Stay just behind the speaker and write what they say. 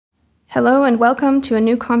Hello and welcome to a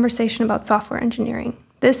new conversation about software engineering.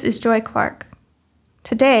 This is Joy Clark.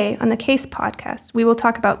 Today, on the CASE podcast, we will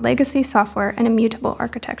talk about legacy software and immutable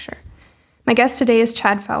architecture. My guest today is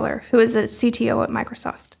Chad Fowler, who is a CTO at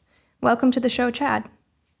Microsoft. Welcome to the show, Chad.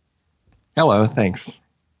 Hello, thanks.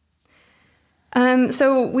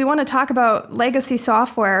 So we want to talk about legacy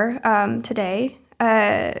software today.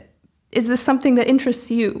 Is this something that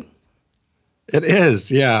interests you? It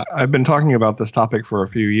is, yeah. I've been talking about this topic for a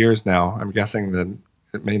few years now. I'm guessing that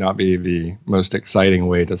it may not be the most exciting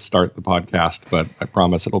way to start the podcast, but I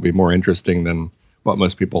promise it'll be more interesting than what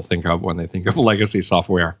most people think of when they think of legacy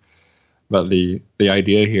software. But the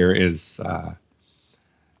idea here is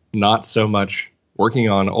not so much working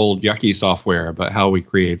on old yucky software, but how we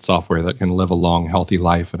create software that can live a long, healthy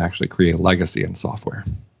life and actually create a legacy in software.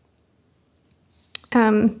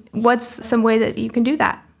 What's some way that you can do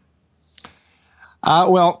that?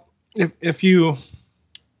 Well, if you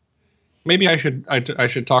maybe I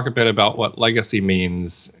should talk a bit about what legacy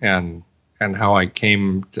means and how I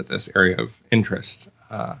came to this area of interest.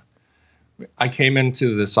 I came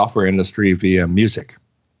into the software industry via music.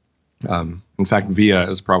 In fact, via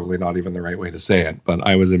is probably not even the right way to say it, but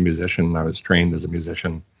I was a musician. I was trained as a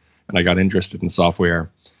musician, and I got interested in software.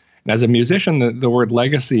 And as a musician, the word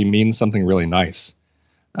legacy means something really nice.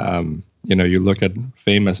 You look at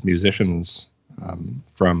famous musicians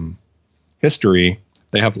from history,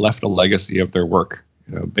 they have left a legacy of their work.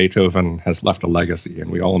 Beethoven has left a legacy, and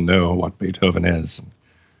we all know what Beethoven is.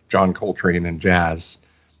 John Coltrane in jazz.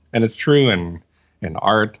 And it's true in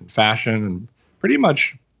art and fashion and pretty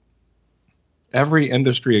much every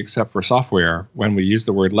industry except for software. When we use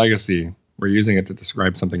the word legacy, we're using it to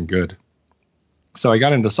describe something good. So I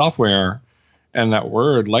got into software, and that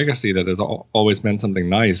word legacy that has always meant something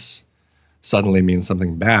nice suddenly means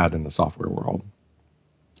something bad in the software world.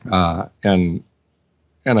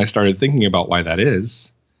 And I started thinking about why that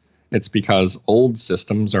is. It's because old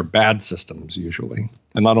systems are bad systems usually.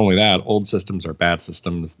 And not only that, old systems are bad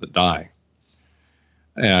systems that die.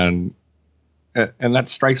 And that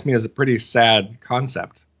strikes me as a pretty sad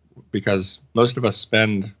concept, because most of us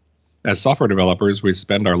as software developers, we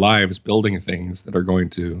spend our lives building things that are going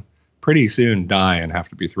to pretty soon die and have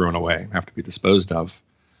to be thrown away, have to be disposed of.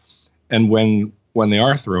 And when they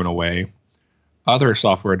are thrown away, other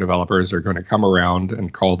software developers are going to come around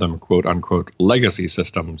and call them quote unquote legacy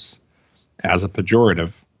systems as a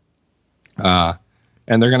pejorative. And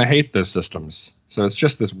they're going to hate those systems. So it's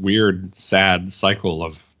just this weird, sad cycle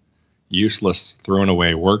of useless, thrown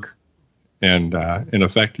away work and, in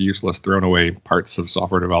effect, useless, thrown away parts of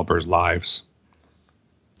software developers' lives.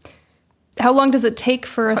 How long does it take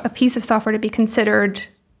for a piece of software to be considered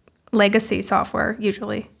legacy software,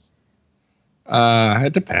 usually?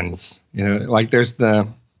 It depends. There's the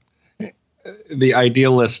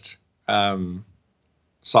idealist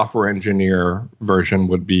software engineer version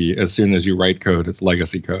would be as soon as you write code, it's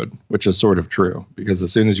legacy code, which is sort of true, because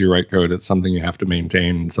as soon as you write code, it's something you have to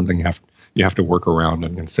maintain, something you have to work around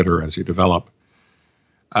and consider as you develop.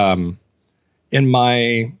 In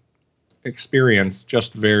my experience,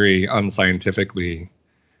 just very unscientifically,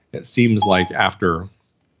 it seems like after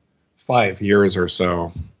 5 years or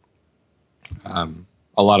so,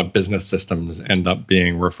 a lot of business systems end up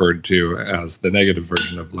being referred to as the negative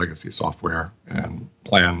version of legacy software, and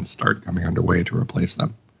plans start coming underway to replace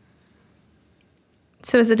them.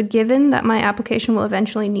 So is it a given that my application will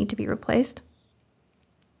eventually need to be replaced?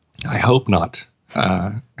 I hope not.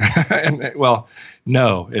 No,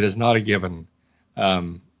 it is not a given.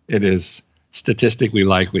 It is statistically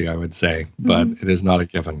likely, I would say, but It is not a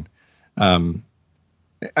given. I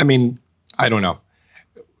don't know.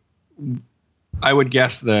 I would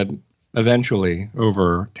guess that eventually,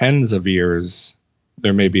 over tens of years,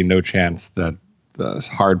 there may be no chance that the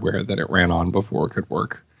hardware that it ran on before could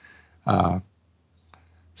work. So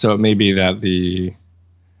it may be that the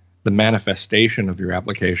manifestation of your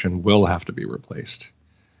application will have to be replaced.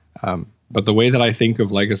 But the way that I think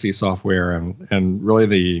of legacy software and really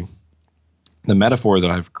the metaphor that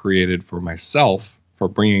I've created for myself for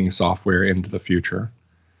bringing software into the future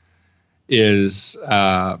is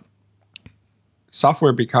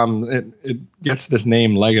software it gets this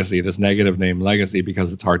name legacy, this negative name legacy,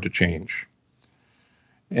 because it's hard to change.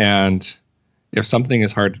 And if something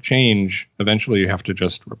is hard to change, eventually you have to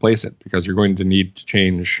just replace it, because you're going to need to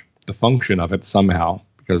change the function of it somehow,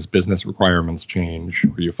 because business requirements change,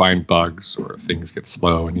 or you find bugs, or things get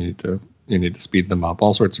slow and you need to speed them up,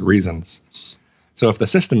 all sorts of reasons. So if the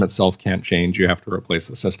system itself can't change, you have to replace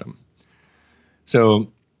the system.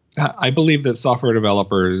 So I believe that software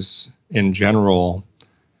developers in general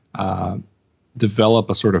develop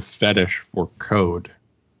a sort of fetish for code.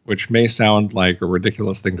 which may sound like a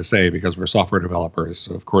ridiculous thing to say because we're software developers,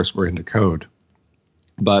 so of course we're into code.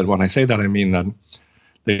 But when I say that, I mean that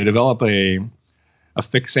they develop a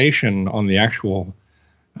fixation on the actual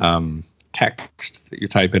text that you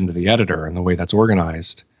type into the editor and the way that's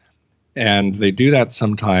organized. And they do that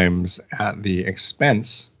sometimes at the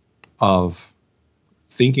expense of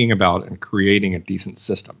thinking about and creating a decent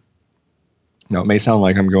system. Now, it may sound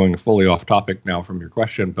like I'm going fully off topic now from your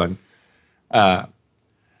question, but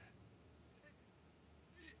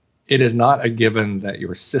it is not a given that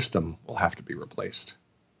your system will have to be replaced.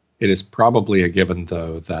 It is probably a given,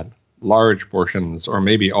 though, that large portions or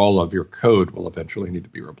maybe all of your code will eventually need to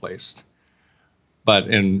be replaced. But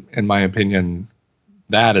in my opinion,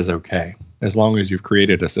 that is okay, as long as you've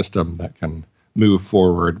created a system that can move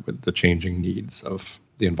forward with the changing needs of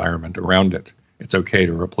the environment around it. It's okay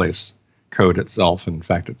to replace code itself. In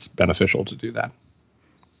fact, it's beneficial to do that.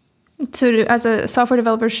 So as a software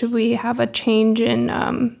developer, should we have a change in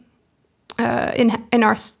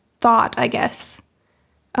our thought, I guess?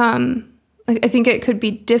 I think it could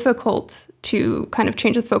be difficult to kind of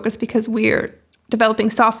change the focus because we're developing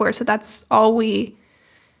software, so that's all we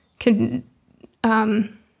can.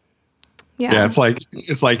 Yeah,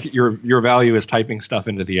 it's like your value is typing stuff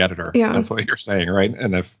into the editor. Yeah. That's what you're saying, right?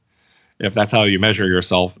 And if that's how you measure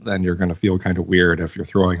yourself, then you're going to feel kind of weird if you're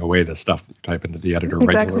throwing away the stuff that you type into the editor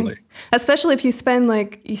regularly. Especially if you spend,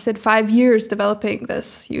 like you said, 5 years developing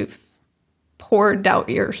this. You've poured out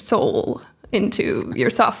your soul into your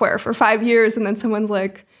software for 5 years, and then someone's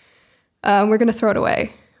like, we're going to throw it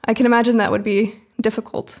away. I can imagine that would be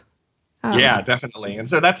difficult. Yeah, definitely. And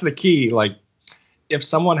so that's the key. Like, if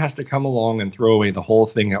someone has to come along and throw away the whole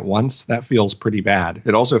thing at once, that feels pretty bad.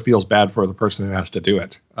 It also feels bad for the person who has to do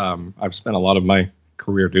it. I've spent a lot of my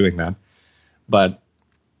career doing that. But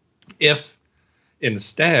if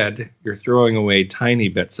instead you're throwing away tiny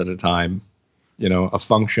bits at a time, a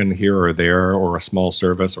function here or there, or a small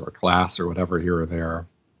service or a class or whatever here or there,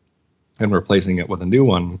 and replacing it with a new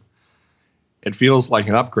one, it feels like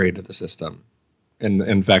an upgrade to the system. And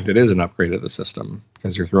in fact, it is an upgrade to the system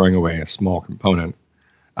because you're throwing away a small component.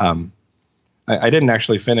 I didn't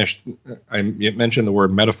actually finish. You mentioned the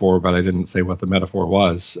word metaphor, but I didn't say what the metaphor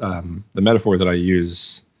was. The metaphor that I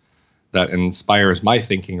use that inspires my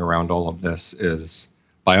thinking around all of this is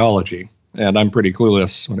biology. And I'm pretty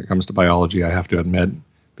clueless when it comes to biology, I have to admit,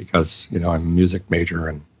 because I'm a music major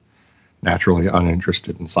and naturally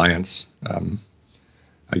uninterested in science.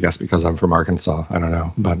 I guess because I'm from Arkansas, I don't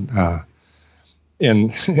know. But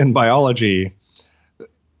in biology,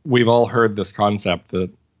 we've all heard this concept that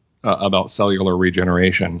about cellular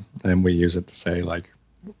regeneration, and we use it to say, like,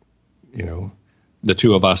 the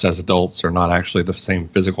two of us as adults are not actually the same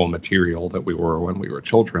physical material that we were when we were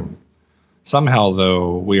children. Somehow,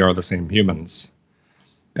 though, we are the same humans,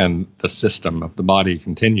 and the system of the body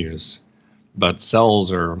continues, but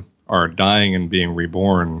cells are dying and being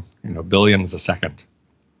reborn, billions a second.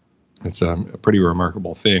 It's a pretty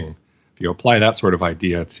remarkable thing. If you apply that sort of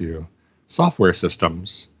idea to software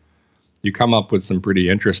systems, you come up with some pretty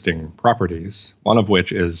interesting properties, one of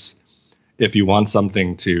which is if you want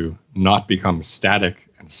something to not become static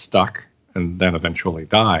and stuck and then eventually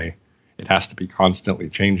die, it has to be constantly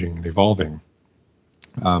changing and evolving.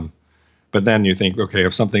 But then you think, okay,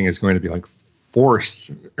 if something is going to be like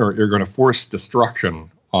forced, or you're going to force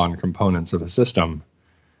destruction on components of a system,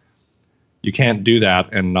 you can't do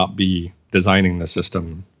that and not be designing the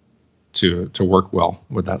system to work well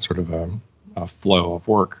with that sort of a flow of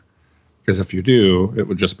work. Because if you do, it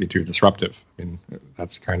would just be too disruptive. I mean,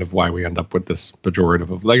 that's kind of why we end up with this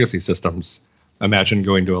pejorative of legacy systems. Imagine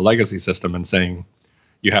going to a legacy system and saying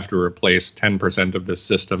you have to replace 10% of this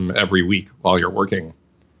system every week while you're working.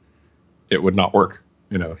 It would not work.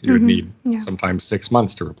 You would need sometimes 6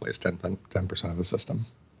 months to replace 10% of the system.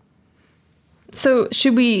 So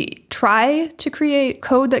should we try to create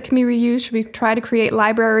code that can be reused? Should we try to create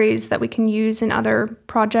libraries that we can use in other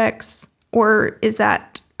projects? Or is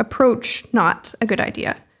that approach not a good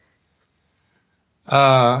idea?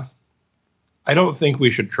 I don't think we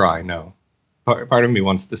should try, no. Part of me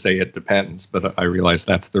wants to say it depends, but I realize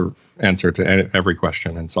that's the answer to every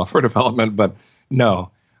question in software development. But no,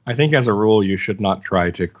 I think as a rule, you should not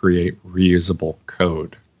try to create reusable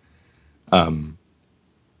code.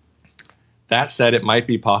 That said, it might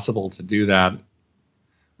be possible to do that.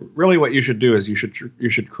 Really, what you should do is you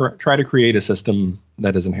should try to create a system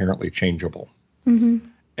that is inherently changeable. Mm-hmm.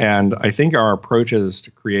 And I think our approaches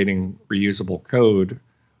to creating reusable code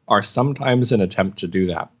are sometimes an attempt to do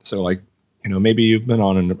that. So, like, maybe you've been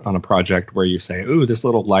on a project where you say, "Ooh, this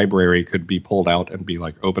little library could be pulled out and be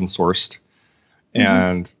like open sourced,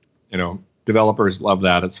 and developers love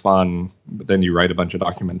that. It's fun. But then you write a bunch of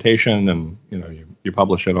documentation and you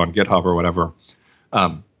publish it on GitHub or whatever.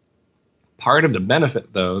 Part of the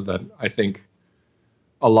benefit, though, that I think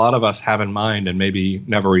a lot of us have in mind and maybe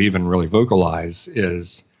never even really vocalize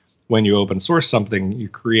is when you open source something, you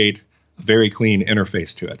create a very clean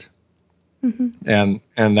interface to it. Mm-hmm.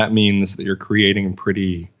 And that means that you're creating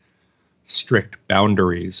pretty strict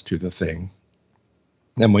boundaries to the thing.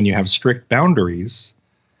 And when you have strict boundaries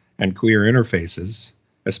and clear interfaces,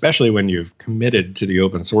 especially when you've committed to the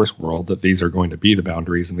open source world that these are going to be the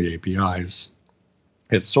boundaries and the APIs,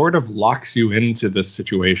 it sort of locks you into this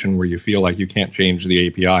situation where you feel like you can't change the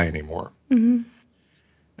API anymore. Mm-hmm.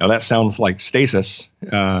 Now that sounds like stasis,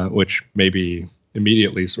 which maybe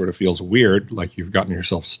immediately sort of feels weird, like you've gotten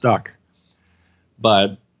yourself stuck.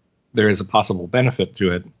 But there is a possible benefit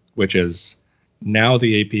to it, which is now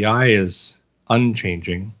the API is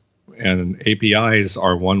unchanging, and APIs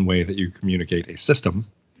are one way that you communicate a system,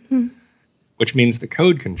 which means the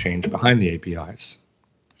code can change behind the APIs.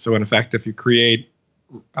 So in effect, if you create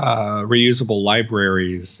reusable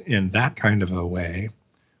libraries in that kind of a way,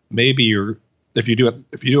 maybe if you do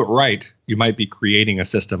it right, you might be creating a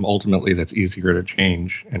system ultimately that's easier to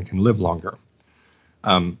change and can live longer.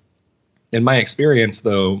 In my experience,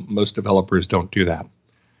 though, most developers don't do that,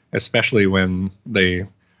 especially when they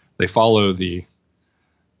follow the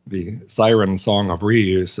siren song of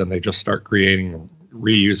reuse and they just start creating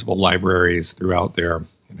reusable libraries throughout their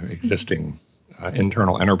existing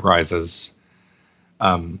internal enterprises.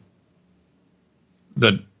 The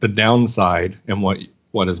downside and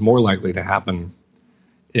what is more likely to happen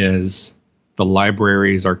is the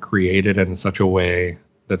libraries are created in such a way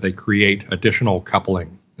that they create additional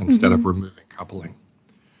coupling instead of removing coupling.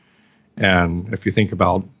 And if you think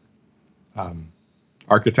about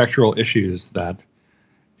architectural issues that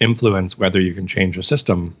influence whether you can change a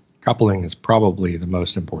system, coupling is probably the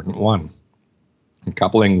most important one. And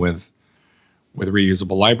coupling with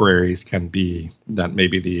reusable libraries can be that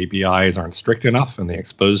maybe the APIs aren't strict enough and they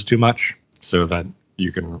expose too much so that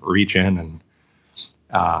you can reach in and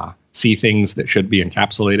see things that should be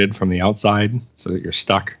encapsulated from the outside so that you're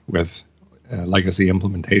stuck with legacy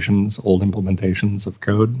implementations, old implementations of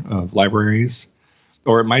code, of libraries.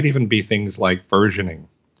 Or it might even be things like versioning.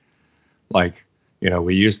 Like,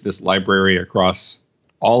 we use this library across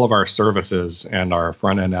all of our services and our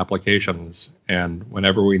front-end applications. And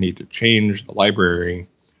whenever we need to change the library,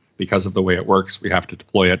 because of the way it works, we have to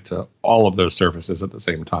deploy it to all of those services at the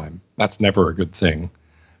same time. That's never a good thing,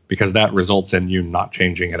 because that results in you not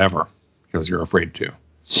changing it ever, because you're afraid to.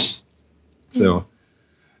 So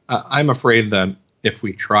I'm afraid that if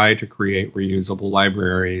we try to create reusable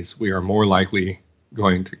libraries, we are more likely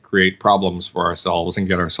going to create problems for ourselves and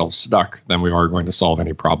get ourselves stuck than we are going to solve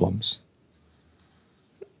any problems.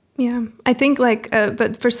 Yeah, I think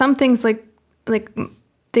but for some things like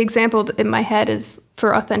the example in my head is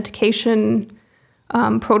for authentication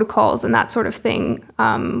protocols and that sort of thing,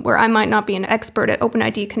 where I might not be an expert at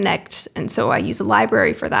OpenID Connect, and so I use a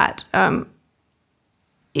library for that.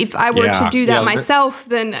 If I were to do that myself,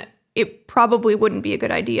 then it probably wouldn't be a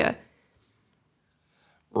good idea.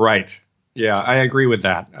 Right. Yeah, I agree with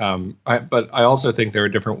that. But I also think there are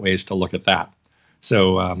different ways to look at that.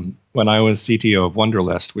 So when I was CTO of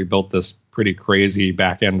Wunderlist, we built this pretty crazy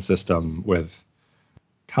back-end system with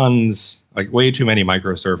tons, like way too many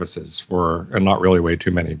microservices and not really way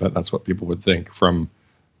too many, but that's what people would think for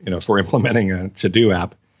implementing a to-do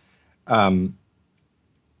app. And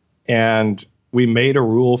we made a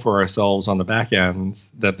rule for ourselves on the back end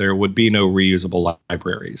that there would be no reusable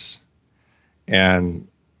libraries. And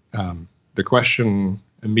the question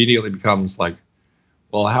immediately becomes like,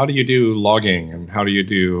 well, how do you do logging and how do you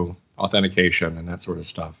do authentication and that sort of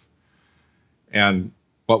stuff? And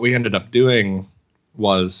what we ended up doing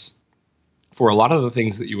was, for a lot of the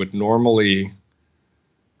things that you would normally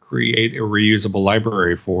create a reusable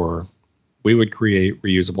library for, we would create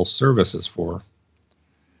reusable services for.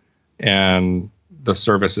 And the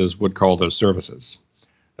services would call those services.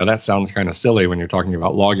 Now that sounds kind of silly when you're talking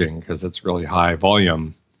about logging because it's really high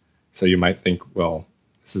volume. So you might think, well,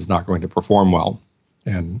 this is not going to perform well.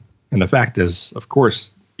 And the fact is, of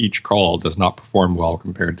course, each call does not perform well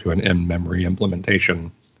compared to an in-memory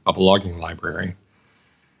implementation of a logging library.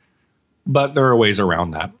 But there are ways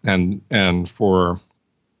around that. And for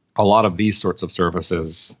a lot of these sorts of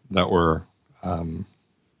services that were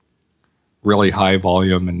really high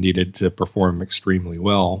volume and needed to perform extremely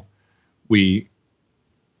well, we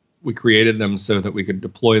created them so that we could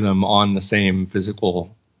deploy them on the same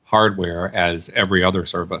physical hardware as every other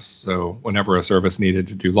service. So whenever a service needed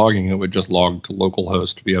to do logging, it would just log to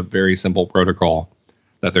localhost via a very simple protocol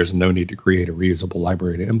that there's no need to create a reusable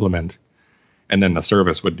library to implement. And then the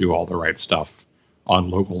service would do all the right stuff on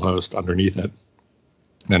localhost underneath it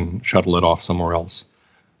and shuttle it off somewhere else.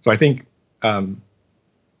 So I think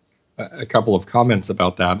a couple of comments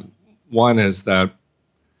about that. One is that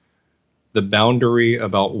the boundary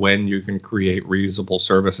about when you can create reusable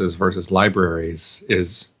services versus libraries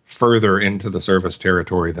is further into the service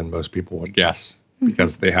territory than most people would guess,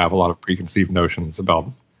 because they have a lot of preconceived notions about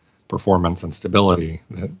performance and stability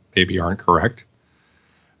that maybe aren't correct.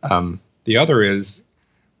 The other is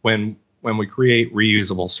when we create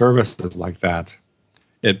reusable services like that,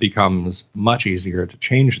 it becomes much easier to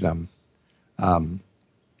change them.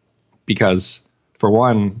 Because for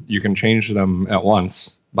one, you can change them at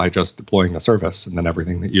once by just deploying the service, and then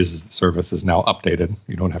everything that uses the service is now updated.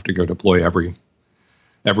 You don't have to go deploy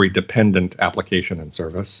every dependent application and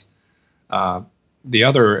service. The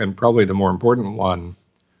other, and probably the more important one,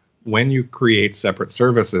 when you create separate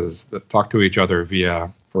services that talk to each other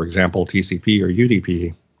via, for example, TCP or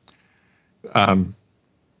UDP,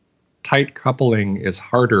 tight coupling is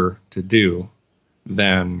harder to do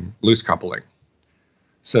than loose coupling.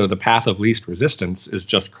 So the path of least resistance is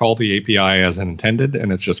just call the API as intended,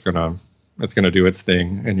 and it's gonna do its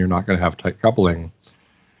thing, and you're not gonna have tight coupling.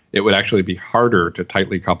 It would actually be harder to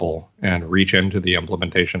tightly couple and reach into the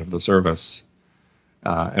implementation of the service,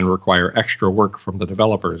 and require extra work from the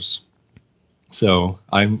developers. So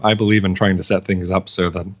I believe in trying to set things up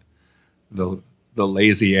so that the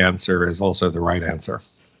lazy answer is also the right answer.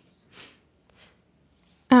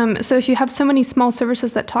 So if you have so many small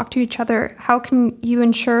services that talk to each other, how can you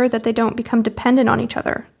ensure that they don't become dependent on each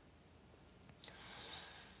other?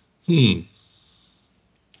 I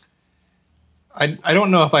don't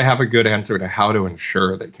know if I have a good answer to how to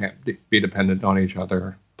ensure they can't be dependent on each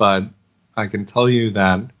other, but I can tell you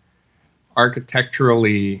that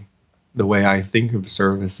architecturally, the way I think of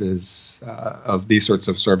services, of these sorts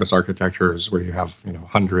of service architectures where you have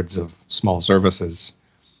hundreds of small services,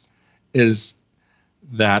 is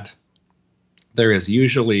that there is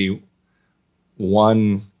usually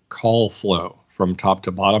one call flow from top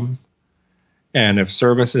to bottom. And if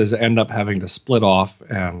services end up having to split off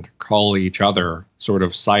and call each other sort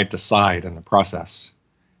of side to side in the process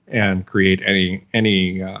and create any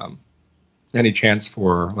chance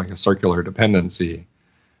for like a circular dependency,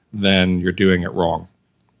 then you're doing it wrong.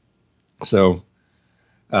 So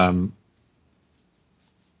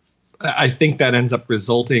I think that ends up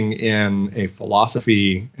resulting in a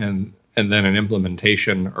philosophy and then an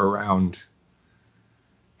implementation around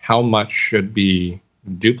how much should be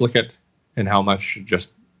duplicate and how much should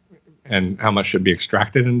be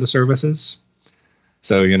extracted into services.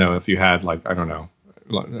 So, if you had like, I don't know,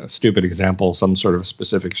 a stupid example, some sort of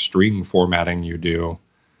specific string formatting you do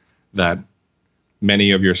that many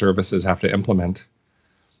of your services have to implement,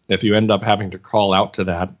 if you end up having to call out to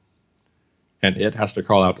that and it has to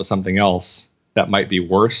call out to something else, that might be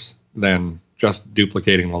worse than just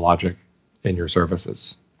duplicating the logic in your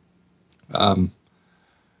services. But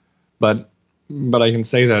I can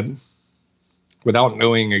say that without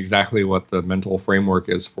knowing exactly what the mental framework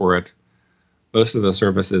is for it, most of the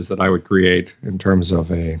services that I would create in terms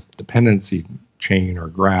of a dependency chain or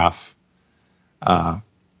graph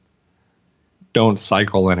don't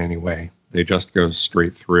cycle in any way. They just go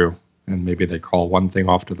straight through. And maybe they call one thing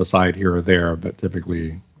off to the side here or there, but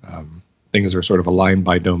typically things are sort of aligned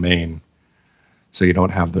by domain, so you don't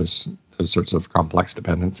have those sorts of complex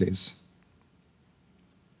dependencies.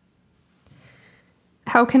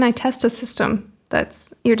 How can I test a system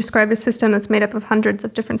you described a system that's made up of hundreds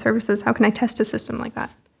of different services? How can I test a system like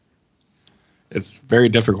that? It's very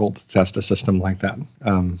difficult to test a system like that.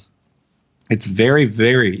 It's very,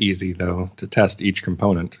 very easy, though, to test each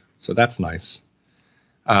component, so that's nice.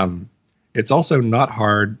 It's also not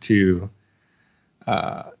hard to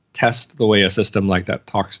test the way a system like that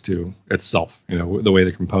talks to itself, the way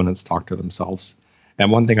the components talk to themselves. And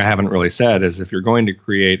one thing I haven't really said is if you're going to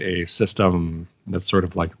create a system that's sort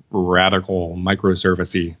of like radical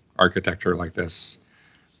microservice-y architecture like this,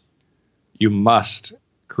 you must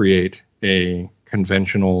create a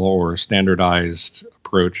conventional or standardized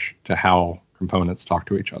approach to how components talk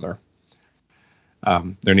to each other.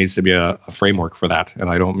 There needs to be a framework for that. And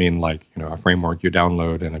I don't mean like, a framework you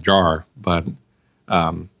download in a jar, but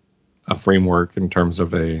a framework in terms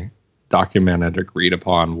of a documented, agreed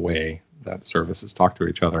upon way that services talk to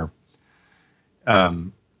each other.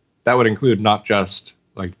 That would include not just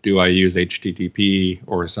like, do I use HTTP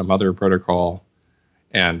or some other protocol,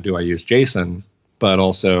 and do I use JSON, but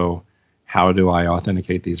also how do I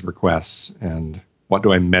authenticate these requests and what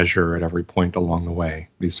do I measure at every point along the way,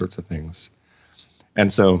 these sorts of things.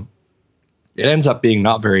 And so it ends up being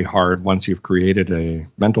not very hard once you've created a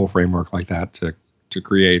mental framework like that to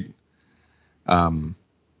create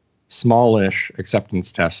smallish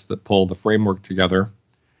acceptance tests that pull the framework together.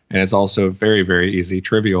 And it's also very, very easy,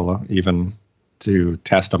 trivial even, to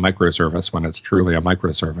test a microservice when it's truly a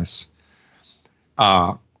microservice.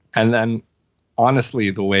 And then, honestly,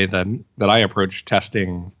 the way that I approach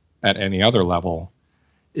testing at any other level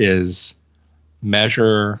is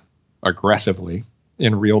measure aggressively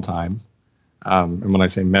in real time. And when I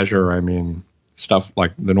say measure, I mean stuff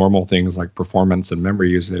like the normal things like performance and memory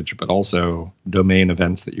usage, but also domain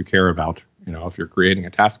events that you care about. If you're creating a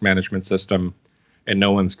task management system and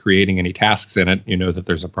no one's creating any tasks in it, you know that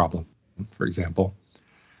there's a problem, for example.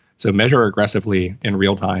 So measure aggressively in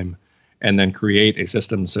real time, and then create a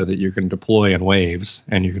system so that you can deploy in waves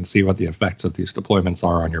and you can see what the effects of these deployments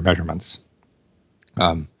are on your measurements.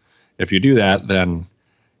 If you do that, then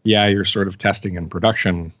yeah, you're sort of testing in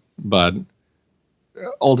production, but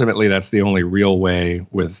ultimately that's the only real way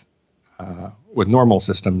with normal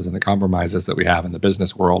systems and the compromises that we have in the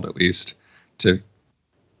business world, at least, to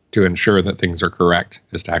ensure that things are correct,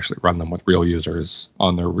 is to actually run them with real users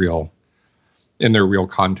in their real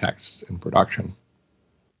contexts in production.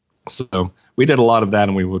 So we did a lot of that,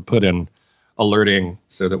 and we would put in alerting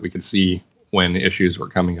so that we could see when issues were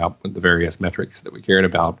coming up with the various metrics that we cared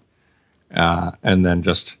about, and then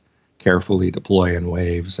just carefully deploy in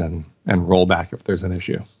waves and roll back if there's an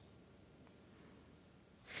issue.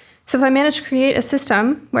 So if I manage to create a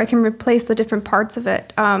system where I can replace the different parts of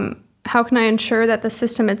it, how can I ensure that the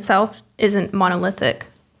system itself isn't monolithic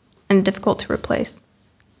and difficult to replace?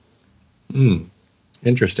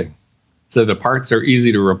 Interesting. So the parts are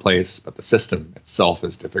easy to replace, but the system itself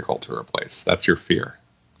is difficult to replace. That's your fear.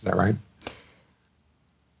 Is that right?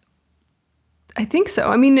 I think so.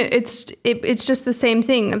 I mean, it's just the same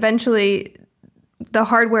thing. Eventually, the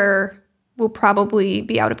hardware will probably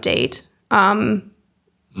be out of date.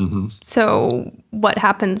 So what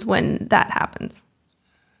happens when that happens?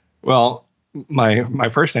 Well, my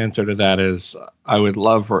first answer to that is I would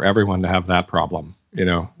love for everyone to have that problem.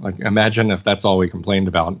 Like imagine if that's all we complained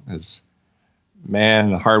about is, man,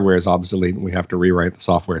 the hardware is obsolete and we have to rewrite the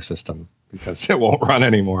software system because it won't run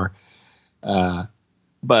anymore.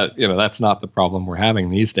 But that's not the problem we're having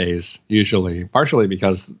these days, usually, partially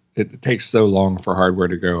because it takes so long for hardware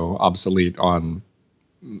to go obsolete on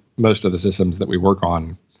most of the systems that we work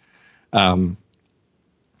on.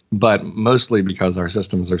 But mostly because our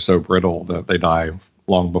systems are so brittle that they die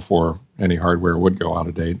long before any hardware would go out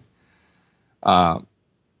of date.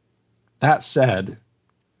 That said,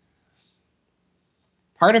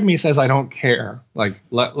 part of me says I don't care. Like,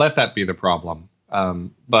 let that be the problem.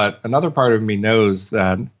 But another part of me knows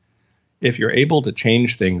that if you're able to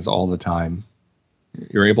change things all the time,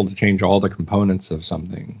 you're able to change all the components of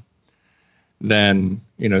something, then,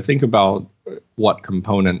 think about what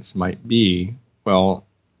components might be. Well,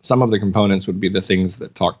 some of the components would be the things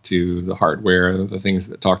that talk to the hardware, the things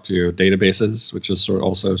that talk to databases, which is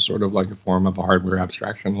also sort of like a form of a hardware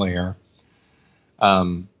abstraction layer.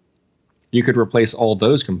 You could replace all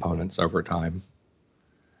those components over time.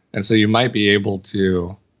 And so you might be able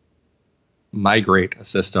to migrate a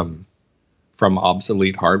system from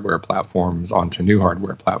obsolete hardware platforms onto new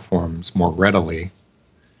hardware platforms more readily,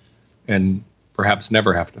 and perhaps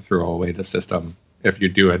never have to throw away the system if you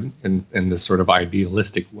do it in this sort of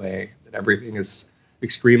idealistic way, that everything is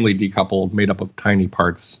extremely decoupled, made up of tiny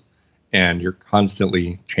parts, and you're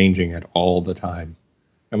constantly changing it all the time.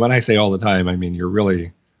 And when I say all the time, I mean you're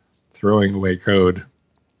really throwing away code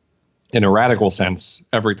in a radical sense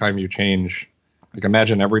every time you change. Like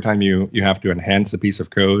imagine every time you have to enhance a piece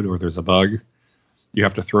of code or there's a bug, you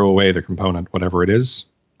have to throw away the component, whatever it is,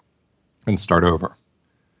 and start over.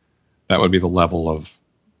 That would be the level of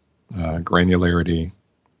granularity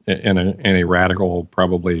in a radical,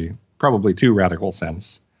 probably too radical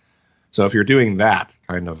sense. So if you're doing that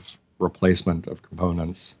kind of replacement of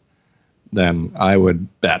components, then I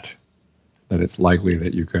would bet that it's likely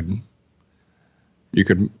that you could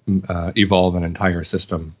evolve an entire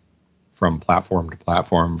system from platform to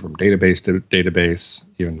platform, from database to database,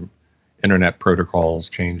 even internet protocols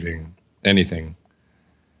changing, anything.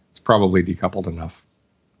 It's probably decoupled enough.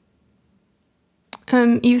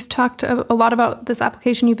 You've talked a lot about this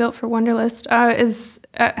application you built for Wunderlist.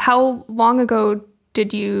 How long ago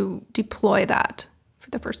did you deploy that for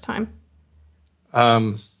the first time?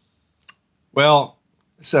 Well,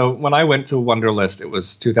 so when I went to Wunderlist, it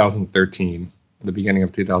was 2013, the beginning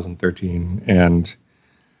of 2013, and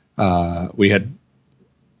we had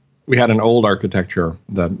an old architecture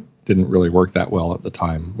that didn't really work that well at the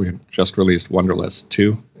time. We had just released Wunderlist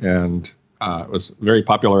 2, and It was a very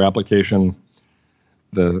popular application.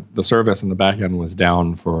 The service in the back end was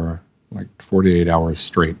down for like 48 hours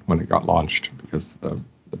straight when it got launched because the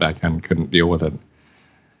back end couldn't deal with it.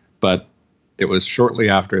 But it was shortly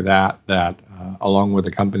after that along with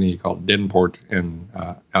a company called Dinport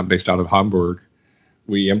based out of Hamburg,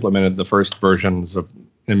 we implemented the first versions of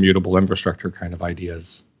immutable infrastructure kind of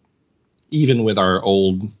ideas, even with our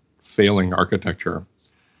old failing architecture.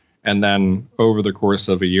 And then over the course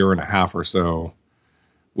of a year and a half or so,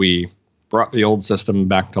 we brought the old system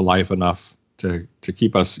back to life enough to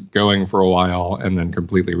keep us going for a while, and then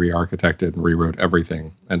completely re-architected and rewrote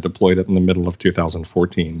everything and deployed it in the middle of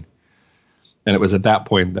 2014. And it was at that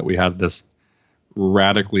point that we had this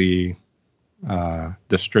radically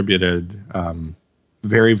distributed,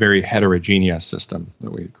 very, very heterogeneous system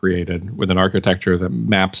that we created with an architecture that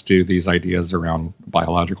maps to these ideas around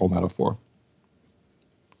biological metaphor.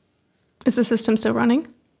 Is the system still running?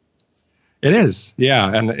 It is,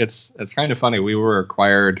 yeah. And it's kind of funny. We were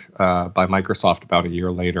acquired by Microsoft about a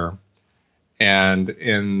year later. And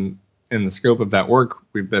in the scope of that work,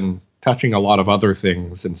 we've been touching a lot of other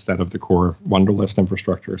things instead of the core Wunderlist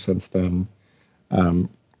infrastructure since then.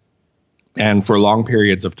 And for long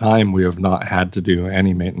periods of time, we have not had to do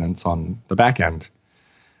any maintenance on the back end.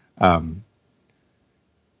 And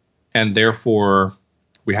therefore,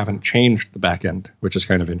 we haven't changed the back end, which is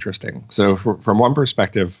kind of interesting. So from one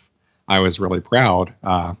perspective, I was really proud.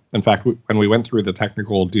 In fact, when we went through the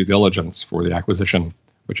technical due diligence for the acquisition,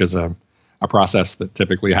 which is a process that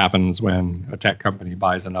typically happens when a tech company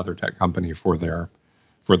buys another tech company for their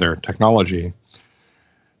technology,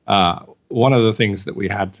 one of the things that we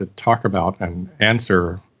had to talk about and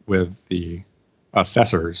answer with the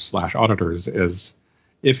assessors/auditors is,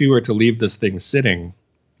 if you were to leave this thing sitting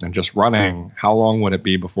and just running, how long would it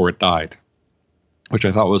be before it died? Which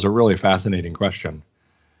I thought was a really fascinating question.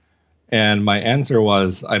 And my answer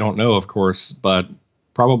was, I don't know, of course, but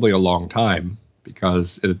probably a long time,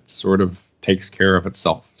 because it sort of takes care of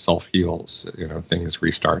itself, self-heals, things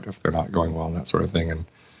restart if they're not going well and that sort of thing.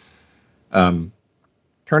 And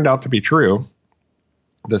turned out to be true.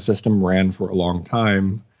 The system ran for a long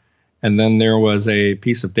time. And then there was a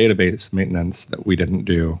piece of database maintenance that we didn't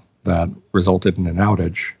do that resulted in an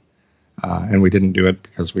outage. And we didn't do it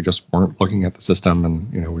because we just weren't looking at the system,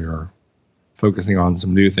 and we were focusing on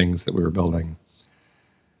some new things that we were building.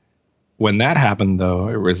 When that happened, though,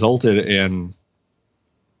 it resulted in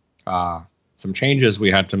some changes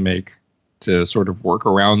we had to make to sort of work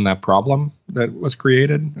around that problem that was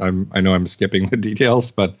created. I know I'm skipping the details,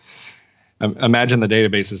 but imagine the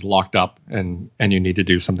database is locked up and you need to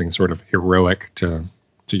do something sort of heroic to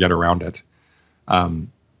get around it.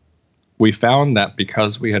 We found that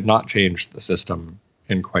because we had not changed the system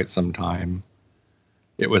in quite some time,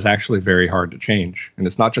 it was actually very hard to change. And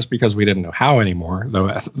it's not just because we didn't know how anymore,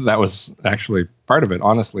 though that was actually part of it.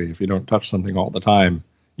 Honestly, if you don't touch something all the time,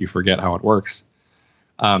 you forget how it works.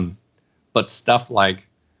 But stuff like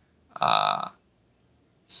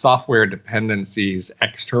software dependencies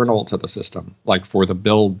external to the system, like for the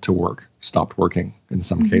build to work, stopped working in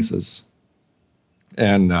some cases.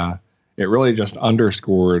 And it really just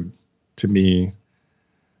underscored to me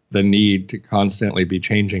the need to constantly be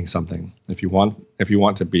changing something. If you want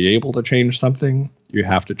to be able to change something, you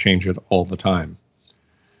have to change it all the time.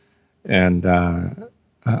 And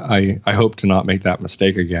I hope to not make that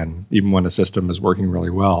mistake again. Even when a system is working really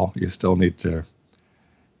well, you still need to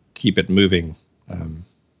keep it moving.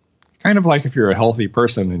 Kind of like if you're a healthy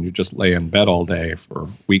person and you just lay in bed all day for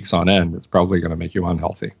weeks on end, it's probably going to make you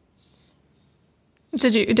unhealthy.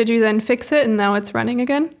 Did you then fix it and now it's running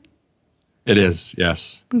again? It is,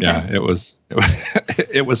 yes. Okay. Yeah,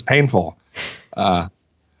 it was painful.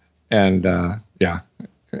 And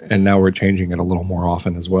now we're changing it a little more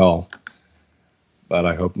often as well. But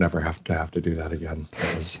I hope never have to do that again.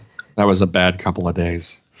 That was a bad couple of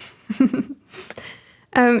days.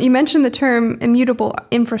 You mentioned the term immutable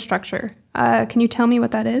infrastructure. Can you tell me what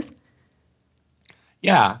that is?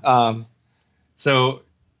 Yeah. So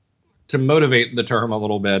to motivate the term a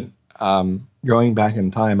little bit, going back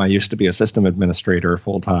in time, I used to be a system administrator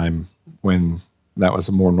full-time when that was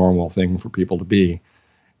a more normal thing for people to be.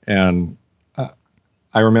 And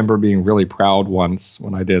I remember being really proud once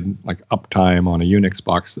when I did like uptime on a Unix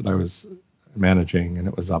box that I was managing, and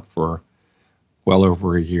it was up for well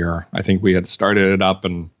over a year. I think we had started it up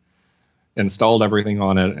and installed everything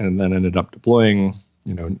on it, and then ended up deploying,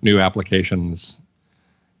 new applications,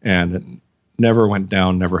 and it never went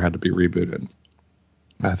down, never had to be rebooted.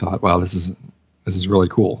 I thought, wow, this is really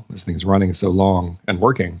cool. This thing's running so long and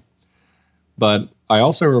working. But I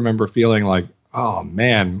also remember feeling like, oh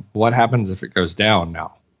man, what happens if it goes down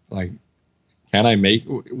now? Like,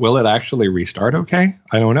 will it actually restart okay?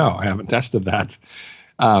 I don't know. I haven't tested that.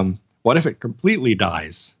 What if it completely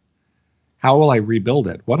dies? How will I rebuild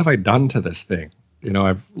it? What have I done to this thing?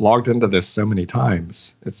 I've logged into this so many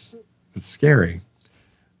times. It's scary.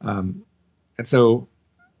 And so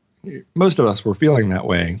most of us were feeling that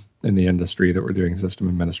way in the industry that we're doing system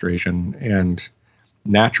administration. And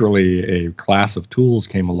naturally, a class of tools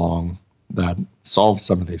came along that solved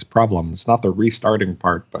some of these problems. Not the restarting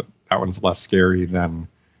part, but that one's less scary than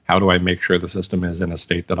how do I make sure the system is in a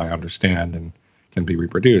state that I understand and can be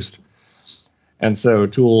reproduced. And so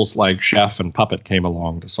tools like Chef and Puppet came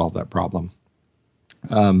along to solve that problem.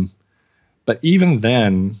 But even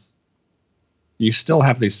then, you still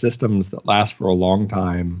have these systems that last for a long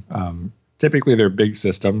time. Typically, they're big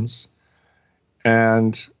systems.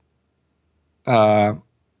 And if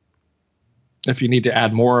you need to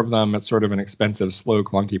add more of them, it's sort of an expensive, slow,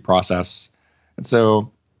 clunky process. And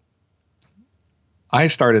so I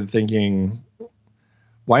started thinking,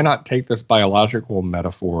 why not take this biological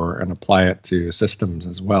metaphor and apply it to systems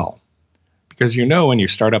as well? Because when you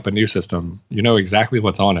start up a new system, you know exactly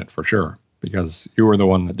what's on it for sure, because you were the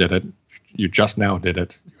one that did it. You just now did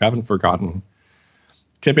it. You haven't forgotten.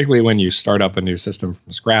 Typically, when you start up a new system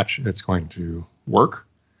from scratch, it's going to work.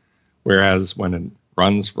 Whereas when it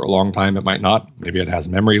runs for a long time, it might not. Maybe it has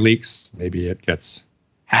memory leaks. Maybe it gets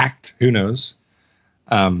hacked. Who knows?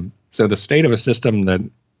 So the state of a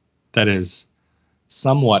system that is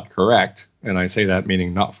somewhat correct, and I say that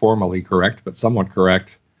meaning not formally correct, but somewhat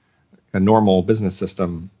correct, a normal business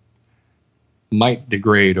system might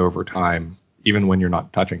degrade over time, even when you're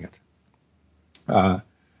not touching it.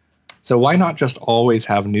 So why not just always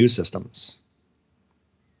have new systems?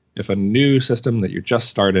 If a new system that you just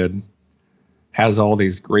started has all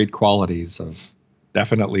these great qualities of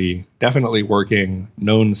definitely working,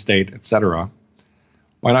 known state, etc.,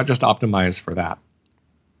 why not just optimize for that?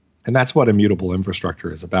 And that's what immutable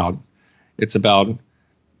infrastructure is about. It's about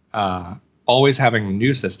always having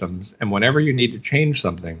new systems, and whenever you need to change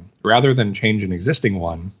something, rather than change an existing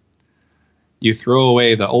one, you throw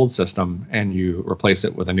away the old system and you replace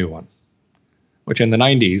it with a new one, which in the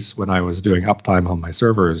 90s, when I was doing uptime on my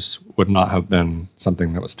servers, would not have been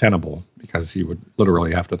something that was tenable, because you would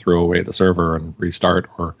literally have to throw away the server and restart,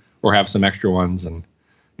 or have some extra ones and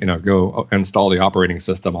go install the operating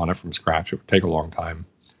system on it from scratch. It would take a long time.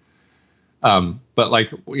 But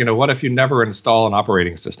what if you never install an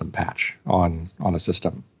operating system patch on a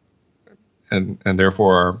system, and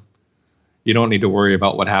therefore you don't need to worry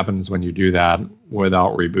about what happens when you do that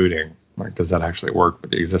without rebooting? Like, does that actually work with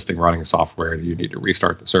the existing running software? Do you need to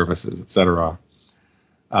restart the services, etc.?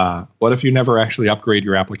 What if you never actually upgrade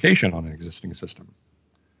your application on an existing system?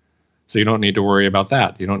 So you don't need to worry about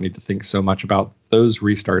that. You don't need to think so much about those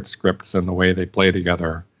restart scripts and the way they play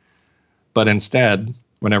together. But instead,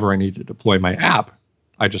 whenever I need to deploy my app,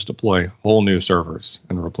 I just deploy whole new servers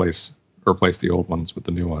and replace the old ones with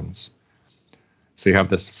the new ones. So you have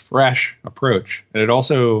this fresh approach. And it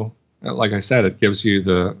also, like I said, it gives you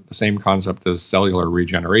the same concept as cellular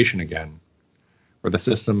regeneration again, where the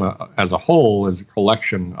system as a whole is a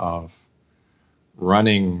collection of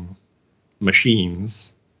running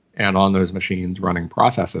machines, and on those machines running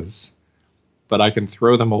processes. But I can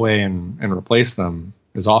throw them away and replace them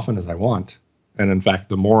as often as I want. And in fact,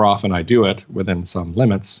 the more often I do it within some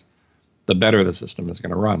limits, the better the system is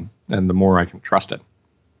going to run, and the more I can trust it.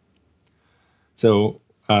 So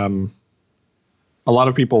a lot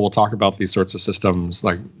of people will talk about these sorts of systems,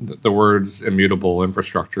 like the words immutable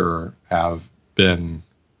infrastructure have been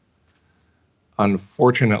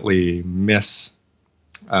unfortunately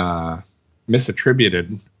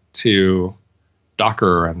misattributed to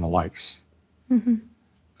Docker and the likes. Mm-hmm.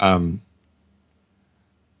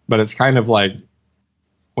 But it's kind of like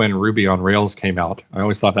when Ruby on Rails came out. I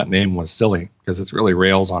always thought that name was silly because it's really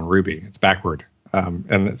Rails on Ruby. It's backward.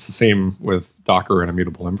 And it's the same with Docker and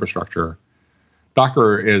immutable infrastructure.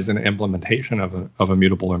 Docker is an implementation of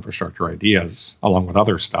immutable infrastructure ideas along with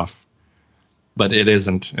other stuff, but it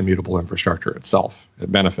isn't immutable infrastructure itself.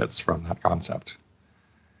 It benefits from that concept.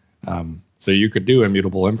 So you could do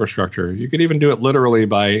immutable infrastructure. You could even do it literally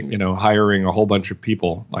by, hiring a whole bunch of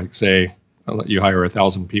people. Like, say, you hire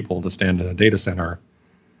 1,000 people to stand in a data center,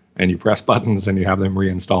 and you press buttons and you have them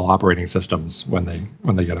reinstall operating systems when they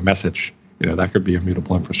get a message. That could be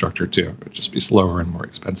immutable infrastructure too. It would just be slower and more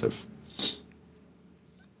expensive.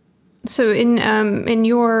 So in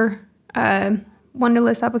your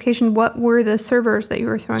Wunderlist application, what were the servers that you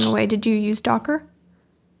were throwing away? Did you use Docker?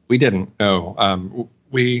 We didn't. No.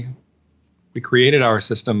 We created our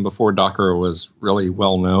system before Docker was really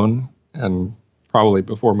well known, and probably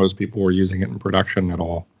before most people were using it in production at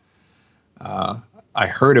all. I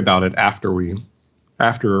heard about it after we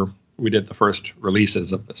did the first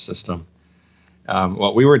releases of this system.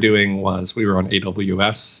 What we were doing was we were on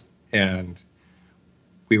AWS, and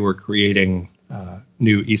we were creating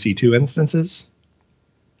new EC2 instances,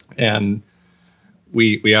 and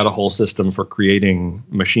we had a whole system for creating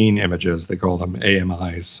machine images. They call them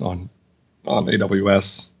AMIs on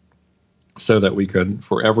AWS, so that we could,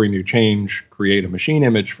 for every new change, create a machine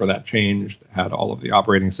image for that change that had all of the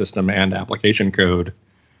operating system and application code,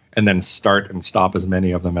 and then start and stop as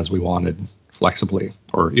many of them as we wanted, flexibly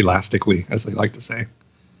or elastically, as they like to say.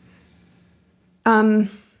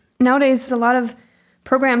 Nowadays, a lot of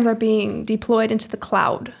programs are being deployed into the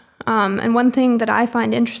cloud. And one thing that I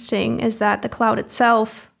find interesting is that the cloud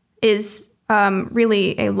itself is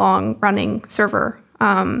really a long-running server.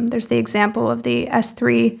 There's the example of the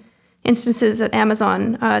S3 instances at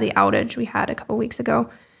Amazon. The outage we had a couple weeks ago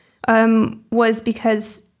was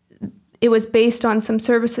because it was based on some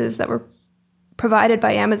services that were provided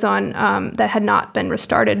by Amazon that had not been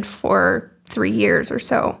restarted for 3 years or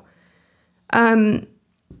so.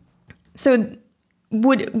 So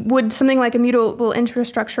would something like immutable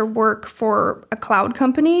infrastructure work for a cloud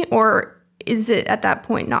company, or is it at that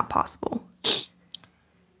point not possible?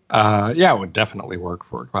 Yeah, it would definitely work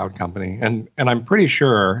for a cloud company. And I'm pretty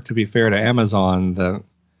sure, to be fair to Amazon, that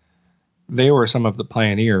they were some of the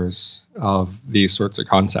pioneers of these sorts of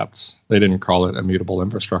concepts. They didn't call it immutable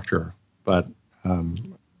infrastructure, but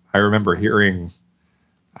I remember hearing,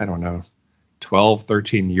 12,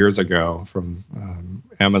 13 years ago from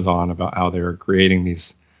Amazon about how they were creating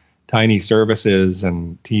these tiny services,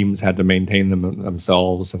 and teams had to maintain them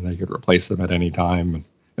themselves, and they could replace them at any time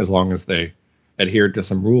as long as they adhered to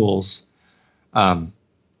some rules.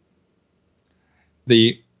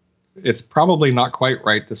 It's probably not quite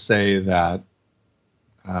right to say that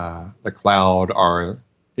the cloud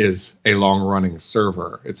is a long-running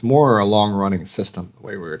server. It's more a long-running system, the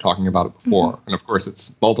way we were talking about it before. Mm-hmm. And of course,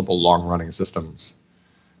 it's multiple long-running systems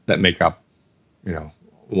that make up,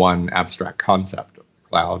 one abstract concept of the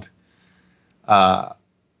cloud.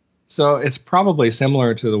 So it's probably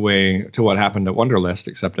similar to what happened at Wunderlist,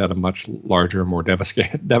 except at a much larger, more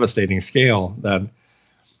devastating scale. That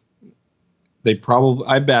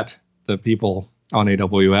I bet the people on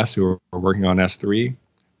AWS who were working on S3,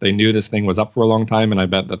 they knew this thing was up for a long time, and I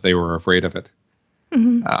bet that they were afraid of it.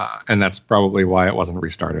 Mm-hmm. And that's probably why it wasn't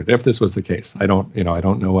restarted. If this was the case, I don't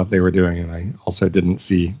know what they were doing, and I also didn't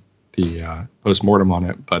see the postmortem on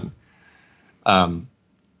it, but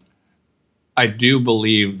I do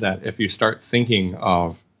believe that if you start thinking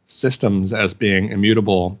of systems as being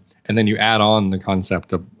immutable, and then you add on the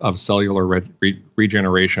concept of cellular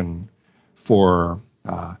regeneration for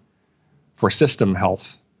system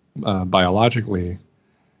health biologically,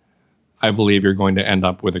 I believe you're going to end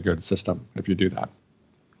up with a good system if you do that,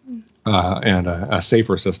 and a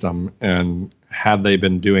safer system. And had they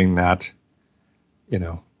been doing that,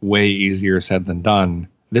 way easier said than done,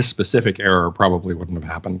 this specific error probably wouldn't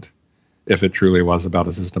have happened if it truly was about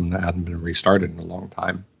a system that hadn't been restarted in a long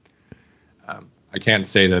time. I can't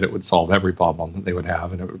say that it would solve every problem that they would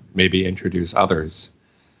have, and it would maybe introduce others.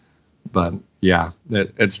 But yeah,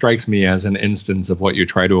 it strikes me as an instance of what you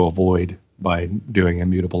try to avoid by doing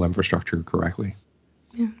immutable infrastructure correctly.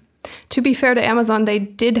 Yeah. To be fair to Amazon, they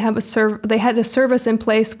did have they had a service in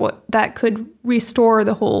place that could restore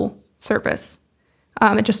the whole service.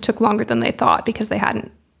 It just took longer than they thought because they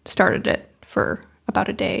hadn't started it for about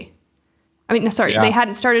a day. They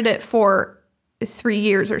hadn't started it for 3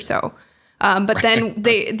 years or so. But then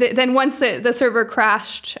then once the server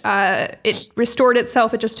crashed, it restored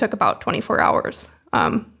itself. It just took about 24 hours.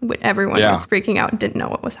 Everyone was freaking out and didn't know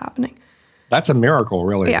what was happening. That's a miracle,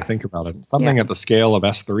 really, to think about it. Something at the scale of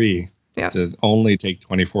S3 to only take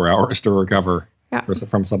 24 hours to recover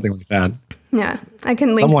from something like that. Yeah, I can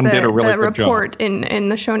link Someone did a really the good report job. in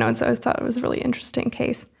the show notes. I thought it was a really interesting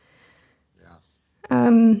case. Yeah.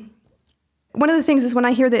 One of the things is when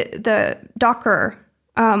I hear the Docker,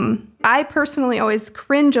 I personally always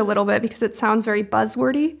cringe a little bit because it sounds very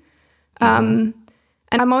buzzwordy. And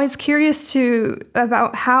I'm always curious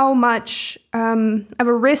about how much of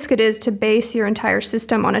a risk it is to base your entire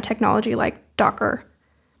system on a technology like Docker.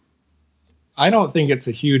 I don't think it's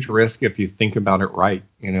a huge risk if you think about it right.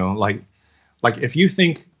 Like if you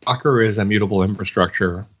think Docker is immutable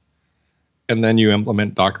infrastructure, and then you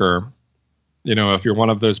implement Docker, if you're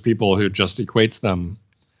one of those people who just equates them,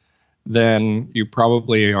 then you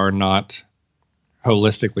probably are not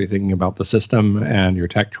holistically thinking about the system and your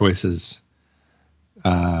tech choices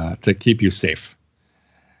to keep you safe.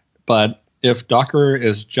 But if Docker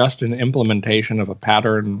is just an implementation of a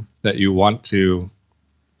pattern that you want to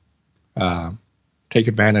take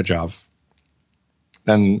advantage of,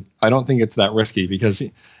 then I don't think it's that risky, because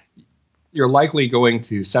you're likely going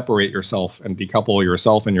to separate yourself and decouple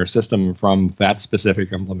yourself and your system from that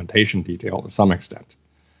specific implementation detail to some extent.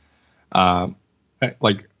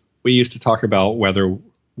 Like we used to talk about whether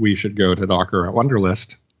we should go to Docker at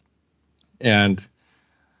Wunderlist, and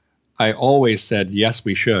I always said, yes,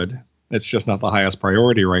 we should. It's just not the highest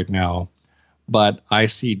priority right now. But I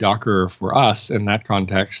see Docker for us in that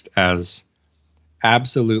context as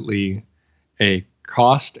absolutely a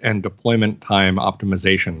cost and deployment time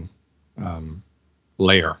optimization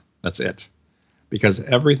layer. That's it. Because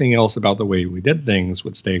everything else about the way we did things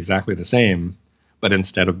would stay exactly the same. But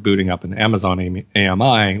instead of booting up an Amazon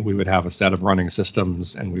AMI, we would have a set of running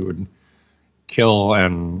systems, and we would kill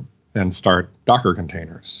and start Docker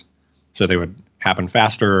containers. So they would happen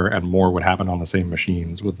faster, and more would happen on the same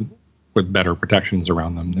machines with better protections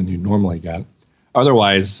around them than you'd normally get.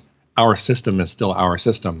 Otherwise, our system is still our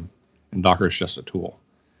system, and Docker is just a tool.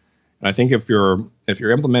 And I think if you're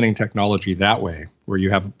implementing technology that way, where you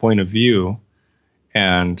have a point of view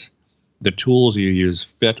and the tools you use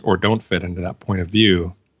fit or don't fit into that point of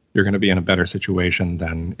view, you're going to be in a better situation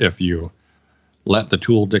than if you let the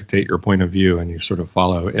tool dictate your point of view and you sort of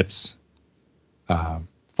follow its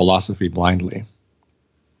philosophy blindly.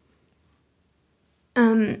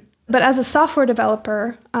 But as a software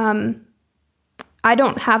developer, I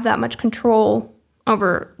don't have that much control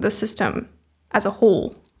over the system as a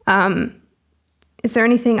whole. Is there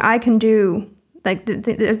anything I can do? Like,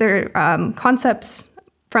 are there concepts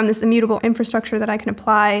from this immutable infrastructure that I can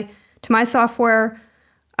apply to my software?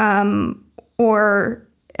 Or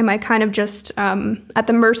am I kind of just at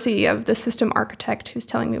the mercy of the system architect who's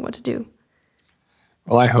telling me what to do?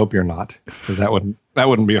 Well, I hope you're not, because that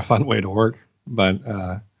wouldn't be a fun way to work. But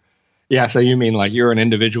yeah, so you mean like you're an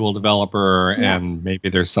individual developer, yeah, and maybe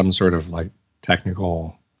there's some sort of like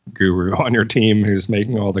technical guru on your team who's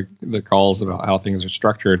making all the calls about how things are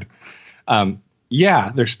structured.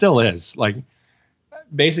 Yeah, there still is. Like,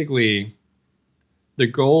 basically, the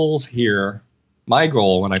goals here, my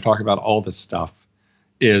goal when I talk about all this stuff,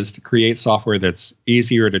 is to create software that's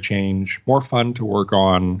easier to change, more fun to work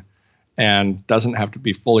on, and doesn't have to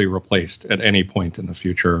be fully replaced at any point in the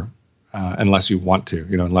future, unless you want to,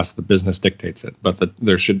 unless the business dictates it. But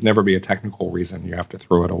there should never be a technical reason you have to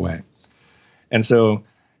throw it away. And so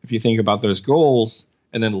if you think about those goals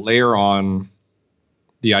and then layer on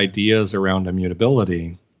the ideas around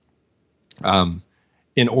immutability,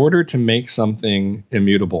 in order to make something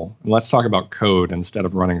immutable, and let's talk about code instead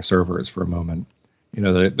of running servers for a moment.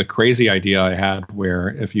 The crazy idea I had where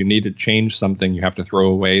if you need to change something, you have to throw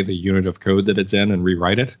away the unit of code that it's in and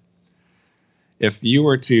rewrite it. If you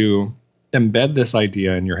were to embed this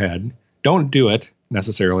idea in your head, don't do it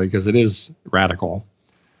necessarily because it is radical,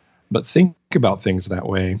 but think about things that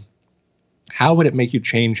way. How would it make you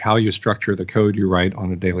change how you structure the code you write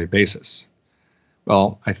on a daily basis?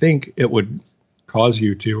 Well, I think it would cause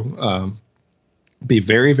you to be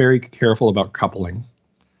very, very careful about coupling.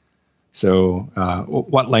 So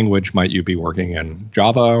what language might you be working in?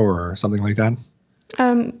 Java or something like that?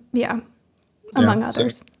 Yeah, among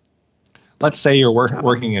others. So let's say you're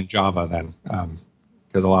working in Java then,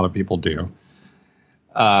 because a lot of people do.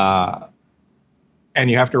 And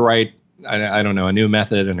you have to write, I don't know, a new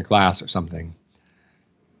method in a class or something.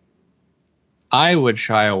 I would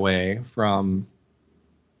shy away from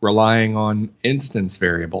relying on instance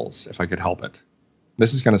variables if I could help it.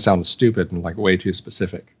 This is going to sound stupid and like way too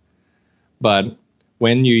specific. But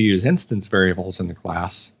when you use instance variables in the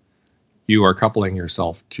class, you are coupling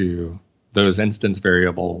yourself to those instance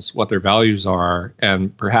variables, what their values are,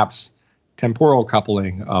 and perhaps temporal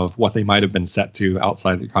coupling of what they might have been set to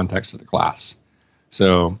outside the context of the class.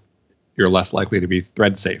 So you're less likely to be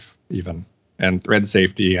thread safe even. And thread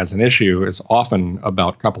safety as an issue is often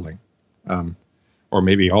about coupling, or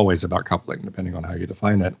maybe always about coupling, depending on how you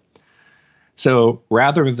define it. So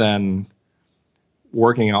rather than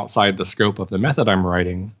working outside the scope of the method I'm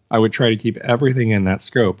writing, I would try to keep everything in that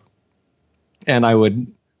scope. And I would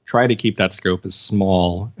try to keep that scope as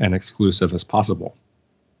small and exclusive as possible,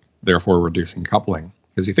 therefore reducing coupling.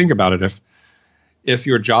 Because you think about it, if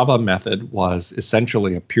your Java method was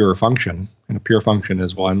essentially a pure function, and a pure function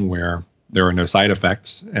is one where there are no side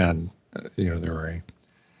effects, and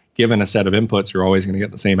given a set of inputs, you're always going to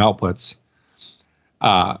get the same outputs.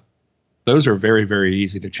 Those are very, very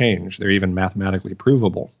easy to change. They're even mathematically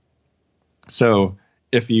provable. So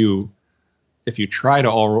if you try to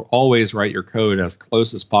always write your code as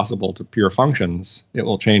close as possible to pure functions, it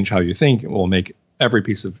will change how you think. It will make every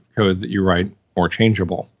piece of code that you write more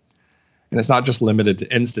changeable. And it's not just limited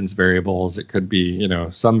to instance variables. It could be,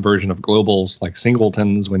 some version of globals like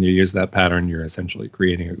singletons. When you use that pattern, you're essentially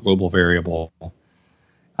creating a global variable.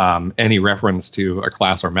 Any reference to a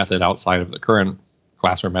class or method outside of the current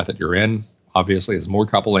class or method you're in, obviously, is more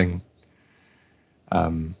coupling.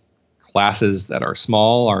 Classes that are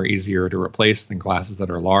small are easier to replace than classes that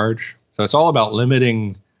are large. So it's all about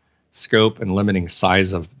limiting scope and limiting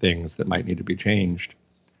size of things that might need to be changed.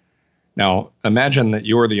 Now, imagine that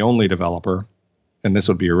you're the only developer, and this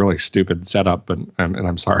would be a really stupid setup, and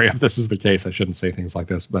I'm sorry if this is the case. I shouldn't say things like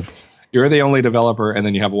this, but you're the only developer, and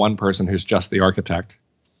then you have one person who's just the architect.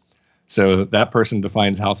 So that person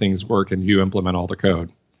defines how things work, and you implement all the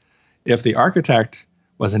code. If the architect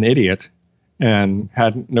was an idiot and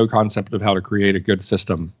had no concept of how to create a good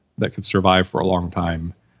system that could survive for a long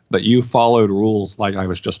time, but you followed rules like I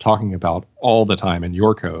was just talking about all the time in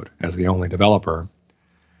your code as the only developer,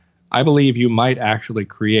 I believe you might actually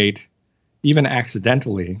even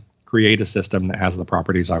accidentally create a system that has the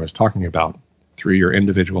properties I was talking about through your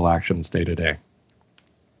individual actions day to day.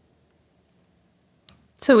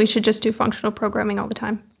 So we should just do functional programming all the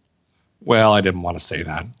time? Well, I didn't want to say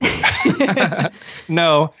that.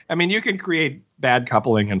 No, I mean, you can create bad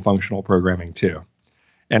coupling in functional programming too.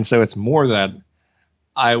 And so it's more that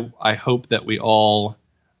I hope that we all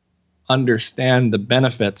understand the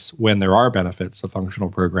benefits, when there are benefits, of functional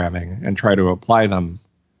programming and try to apply them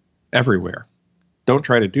everywhere. Don't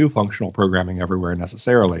try to do functional programming everywhere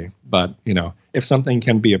necessarily, but if something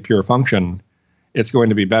can be a pure function, it's going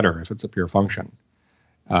to be better if it's a pure function.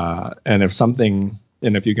 And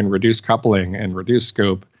if you can reduce coupling and reduce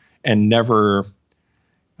scope and never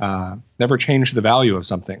change the value of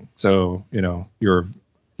something. So, you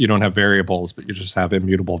don't have variables, but you just have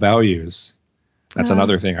immutable values. That's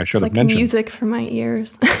another thing I should have mentioned. It's like music for my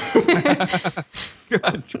ears.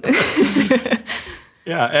 Good.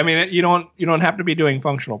 Yeah, I mean, you don't have to be doing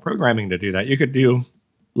functional programming to do that. You could do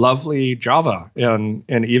lovely Java and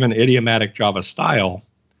even idiomatic Java style,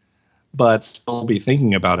 but still be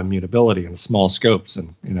thinking about immutability and small scopes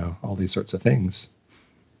and all these sorts of things.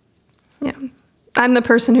 Yeah, I'm the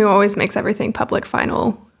person who always makes everything public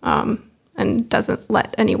final and doesn't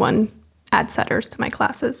let anyone add setters to my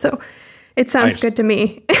classes. So it sounds good to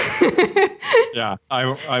me. Yeah,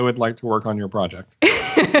 I would like to work on your project.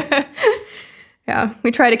 Yeah,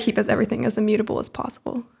 we try to keep everything as immutable as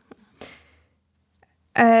possible.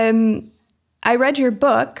 I read your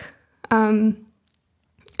book, and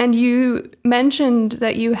you mentioned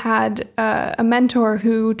that you had a mentor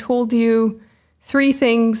who told you 3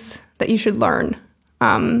 things that you should learn.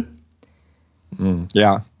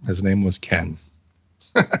 Yeah, his name was Ken.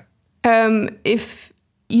 If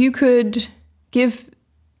you could give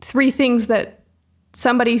 3 things that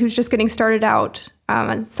somebody who's just getting started out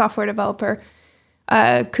as a software developer,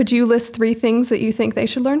 could you list 3 things that you think they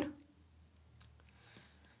should learn?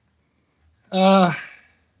 Yeah,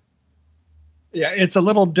 it's a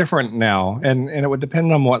little different now, and it would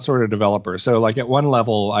depend on what sort of developer. So like at one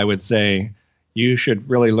level, I would say you should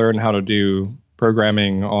really learn how to do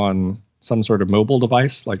programming on some sort of mobile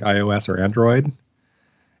device like iOS or Android.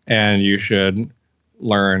 And you should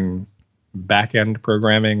learn back-end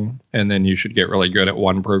programming, and then you should get really good at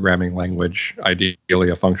one programming language, ideally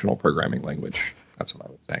a functional programming language. That's what I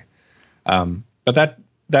would say. But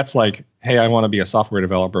that's like, hey, I want to be a software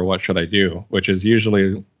developer. What should I do? Which is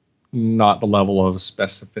usually not the level of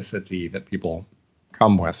specificity that people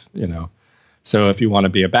come with, So if you want to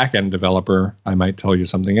be a back-end developer, I might tell you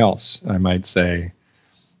something else. I might say,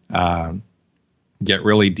 get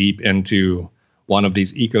really deep into one of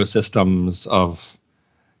these ecosystems of,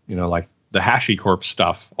 like the HashiCorp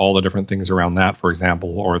stuff, all the different things around that, for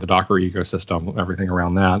example, or the Docker ecosystem, everything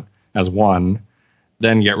around that as one.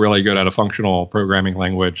 Then get really good at a functional programming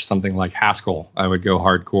language, something like Haskell. I would go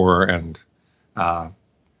hardcore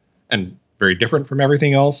and very different from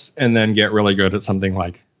everything else, and then get really good at something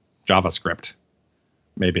like JavaScript,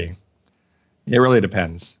 maybe. It really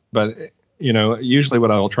depends. But, usually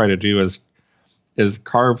what I'll try to do is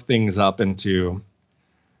carve things up into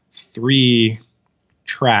 3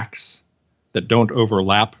 tracks that don't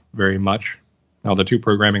overlap very much. Now, the 2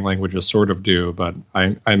 programming languages sort of do, but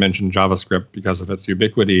I mentioned JavaScript because of its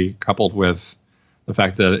ubiquity, coupled with the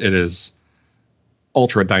fact that it is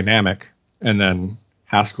ultra dynamic, and then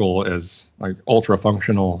Haskell is like ultra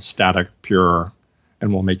functional, static, pure,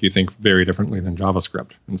 and will make you think very differently than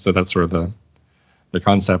JavaScript. And so that's sort of the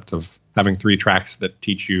concept of having 3 tracks that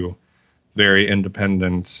teach you very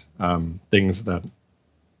independent things that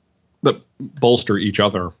bolster each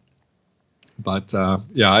other. But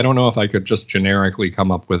yeah, I don't know if I could just generically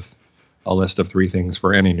come up with a list of 3 things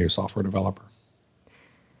for any new software developer.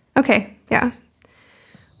 Okay, yeah.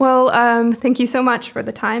 Well, thank you so much for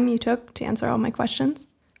the time you took to answer all my questions.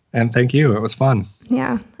 And thank you. It was fun.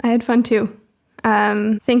 Yeah, I had fun too.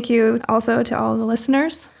 Thank you also to all the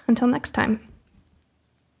listeners. Until next time.